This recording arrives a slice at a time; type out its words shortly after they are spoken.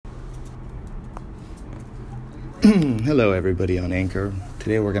Hello, everybody on Anchor.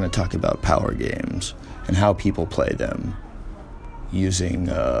 Today we're going to talk about power games and how people play them, using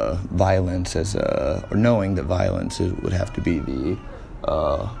violence or knowing that violence would have to be the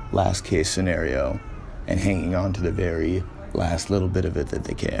last case scenario, and hanging on to the very last little bit of it that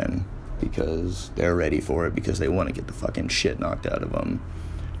they can because they're ready for it, because they want to get the fucking shit knocked out of them.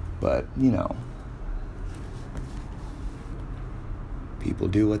 But, people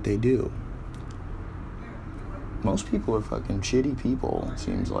do what they do. Most people are fucking shitty people, it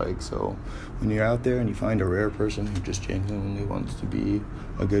seems like. So when you're out there and you find a rare person who just genuinely wants to be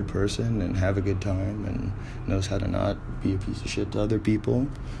a good person and have a good time and knows how to not be a piece of shit to other people,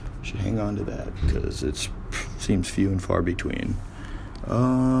 you should hang on to that, because it seems few and far between.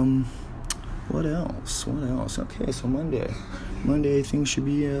 What else? Okay, so Monday things should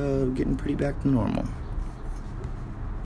be getting pretty back to normal.